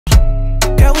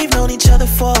we've known each other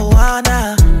for a while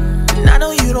now, and I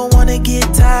know you don't wanna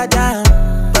get tied down,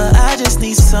 but I just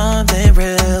need something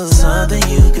real, something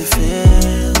you can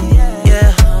feel.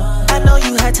 Yeah, I know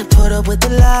you had to put up with the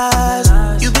lies.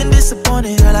 You've been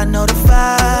disappointed, girl, I know the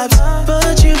vibes,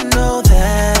 but you know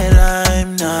that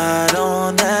I'm not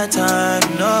on that time,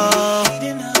 no.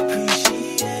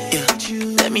 Yeah.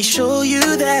 Let me show you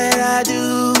that I do.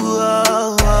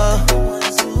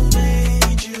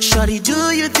 Shorty,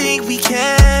 do you think we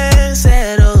can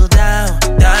settle down,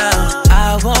 down?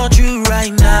 I want you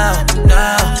right now,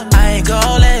 now. I ain't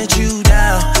gon' let you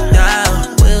down,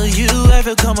 down. Will you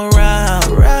ever come around,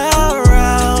 round,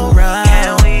 round,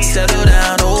 round? Settle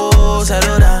down, oh,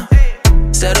 settle down.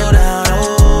 Settle down,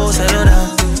 oh, settle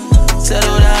down.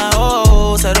 Settle down,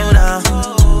 oh, settle down.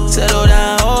 Settle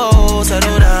down, oh,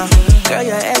 settle down. Girl,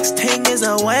 your ex-ting is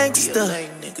a wankster.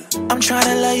 I'm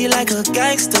tryna love you like a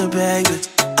gangster, baby.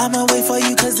 I'ma wait for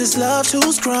you cause this love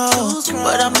too strong.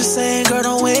 But I'm just saying, girl,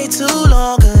 don't wait too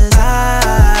long, cause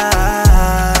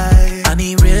I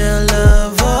need real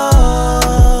love,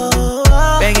 oh.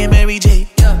 Banging Mary J,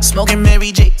 smoking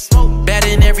Mary J, bad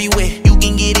in every way, you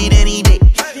can get it any day.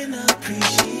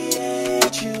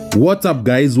 What's up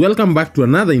guys, welcome back to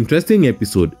another interesting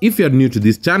episode. If you're new to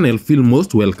this channel, feel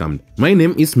most welcomed. My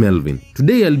name is Melvin.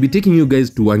 Today I'll be taking you guys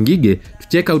to Wangige to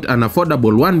check out an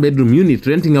affordable 1-bedroom unit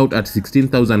renting out at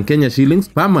 16,000 Kenya shillings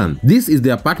per month. This is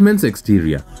the apartment's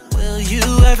exterior. Will you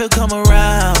ever come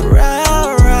around,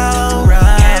 round, round,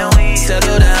 round?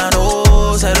 Settle down,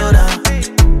 oh, settle down.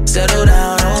 Settle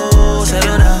down, oh,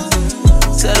 settle down.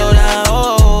 Settle down,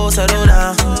 oh, settle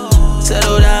down.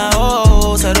 Settle down,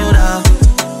 oh, settle down.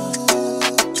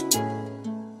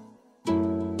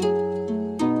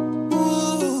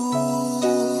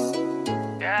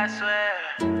 I swear,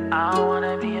 I don't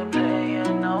wanna be a player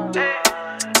no more.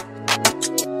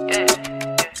 Yeah.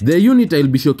 The unit I'll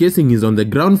be showcasing is on the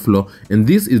ground floor, and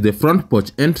this is the front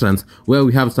porch entrance where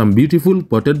we have some beautiful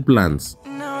potted plants.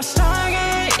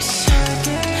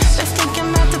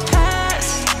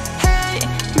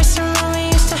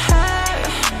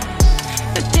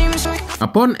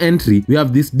 Upon entry, we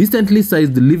have this decently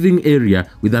sized living area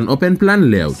with an open plan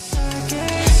layout.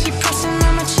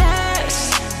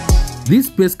 This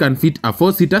space can fit a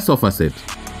 4-seater sofa set.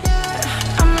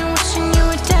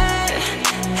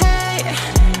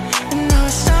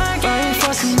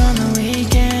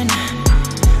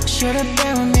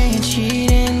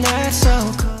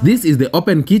 This is the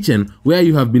open kitchen where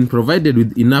you have been provided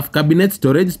with enough cabinet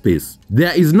storage space.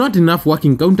 There is not enough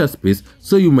working counter space,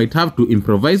 so you might have to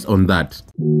improvise on that.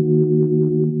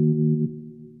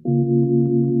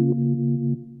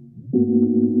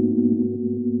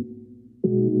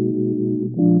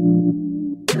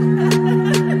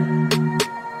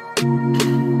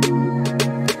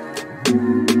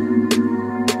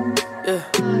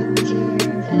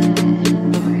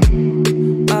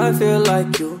 I feel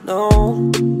like you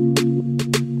know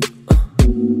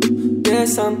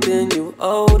there's something you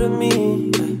owe to me.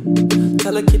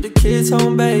 Tell her keep the kids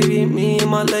home, baby. Me and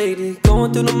my lady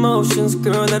going through the motions,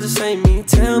 girl, that just ain't me.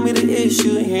 Tell me the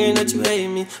issue, hearing that you hate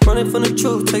me. Running from the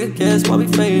truth, take a guess while we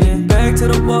fading. Back to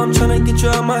the wall, I'm trying to get you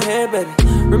out my head, baby.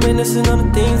 Reminiscing on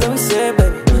the things that we said,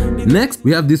 baby. Next,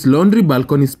 we have this laundry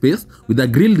balcony space with a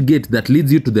grilled gate that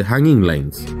leads you to the hanging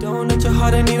lines. Don't let your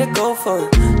heart, I need a go for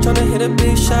it. Tryna hit a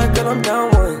big shot, girl, I'm down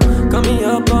one. Got me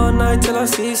up all night till I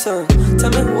see some.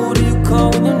 Tell me who do you call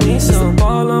when you need some?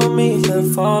 Fall on me,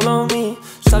 then fall on me.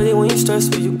 Shawty, when you stress,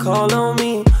 will you call on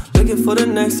me? Looking for the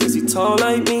next, is he tall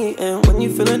like me? And when you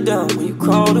feeling down, when you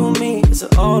crawl to me, is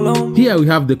it all on me? Here we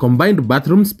have the combined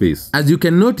bathroom space. As you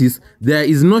can notice, there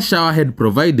is no shower head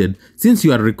provided since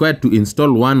you are required to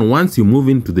install one once you move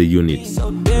into the unit.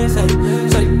 So dancing,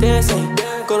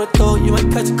 gonna throw you, might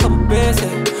catch a couple bands,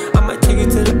 I might take you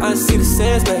to the I see the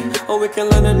sands, babe. Or we can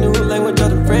learn a new language, all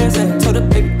the friends, told the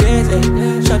big dance,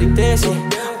 shawty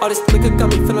dancing. All this liquor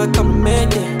got me feeling like I'm a man,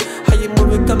 yeah. How you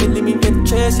move it got me, leave me in the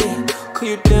trance, yeah. Cool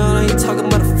you down, I ain't talking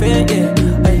about a fan, yeah.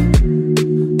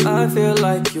 Ay, I feel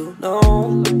like you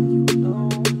know.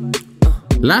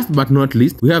 Last but not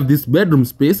least, we have this bedroom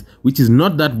space which is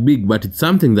not that big, but it's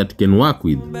something that you can work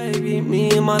with. Baby,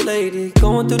 me and my lady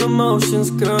going through the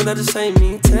motions, girl, that just ain't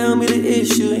me. Tell me the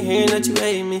issue, hearing that you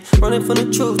hate me. Running from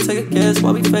the truth, take a guess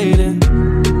while we fading.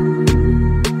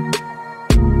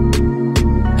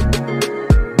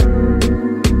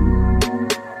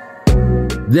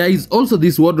 There is also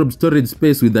this wardrobe storage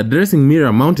space with a dressing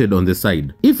mirror mounted on the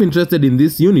side. If interested in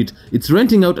this unit, it's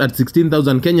renting out at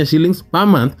 16,000 Kenya shillings per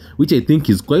month, which I think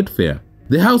is quite fair.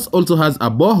 The house also has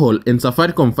a borehole and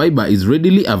Safaricom fiber is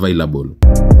readily available.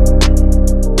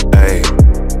 Hey,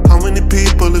 how many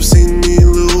people have seen me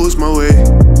lose?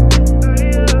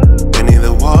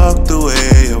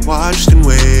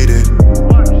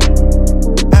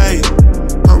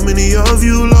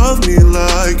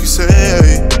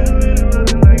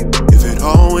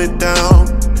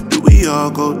 all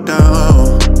go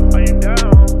down.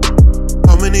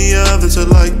 How many others are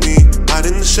like me,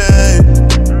 hiding the shame?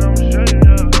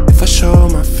 If I show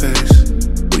my face,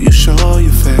 will you show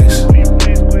your face?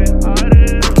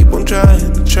 Keep on trying,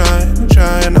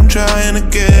 I'm trying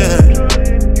again.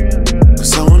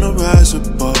 Cause I wanna rise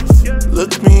above.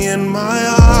 Look me in my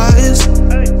eyes.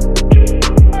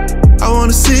 I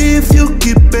wanna see if you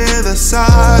keep bear the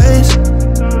size.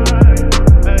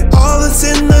 All that's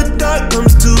in the dark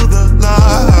comes to the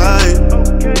light.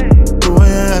 Who I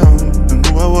am and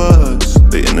who I was,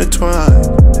 they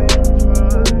intertwine.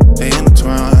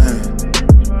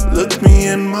 Look me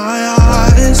in my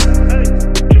eyes.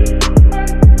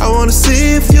 I wanna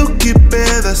see if you keep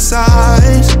bear the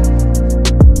size.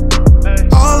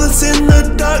 All that's in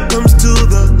the dark comes to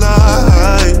the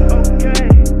light.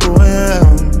 Who I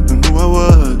am and who I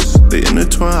was, they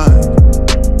intertwine.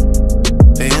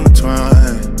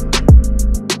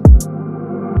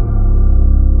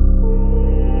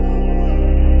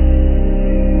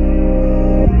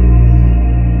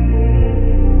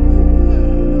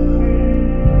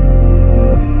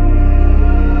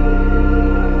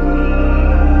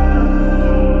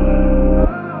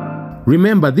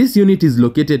 Remember, this unit is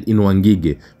located in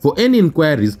Wangige. For any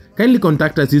inquiries, kindly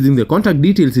contact us using the contact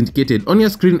details indicated on your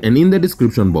screen and in the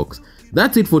description box.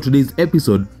 That's it for today's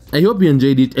episode. I hope you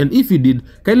enjoyed it, and if you did,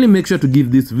 kindly make sure to give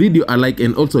this video a like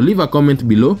and also leave a comment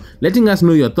below letting us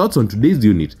know your thoughts on today's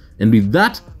unit. And with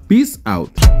that, peace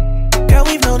out. Girl,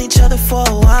 we've known each other for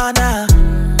a while now,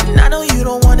 and I know you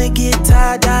don't wanna get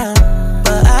tied down,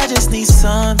 but I just need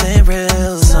something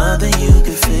real, something you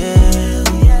can feel.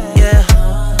 Yeah,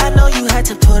 I know you had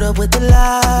to put up with the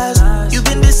lies. You've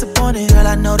been disappointed, girl,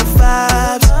 I know the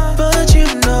vibes, but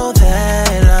you know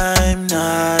that I'm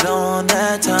not on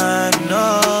that time,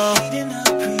 no.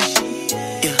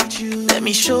 Yeah. Let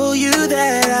me show you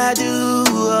that I do.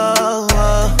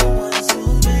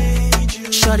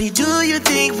 Shorty, do you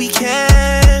think we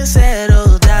can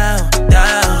settle down,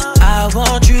 down? I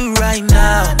want you right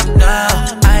now,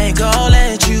 now. I ain't gon'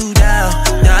 let you down,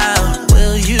 down.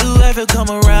 Will you ever come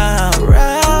around,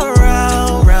 round,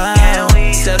 round, round?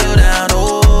 Settle down,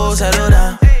 oh, settle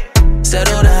down.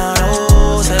 Settle down,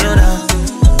 oh, settle down.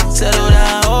 Settle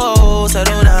down, oh,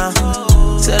 settle down.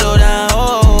 Settle down,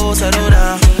 oh, settle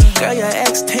down. Girl, your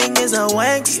ex-ting is a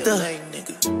wankster.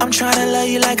 I'm tryna love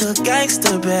you like a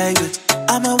gangster, baby.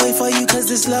 I'ma wait for you cause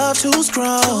this love too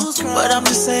strong. But I'm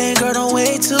just saying, girl, don't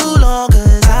wait too long,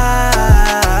 cause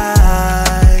I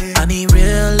need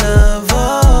real love,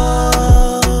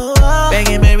 oh.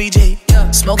 Banging Mary J,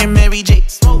 smoking Mary J,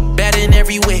 bad in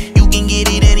every way.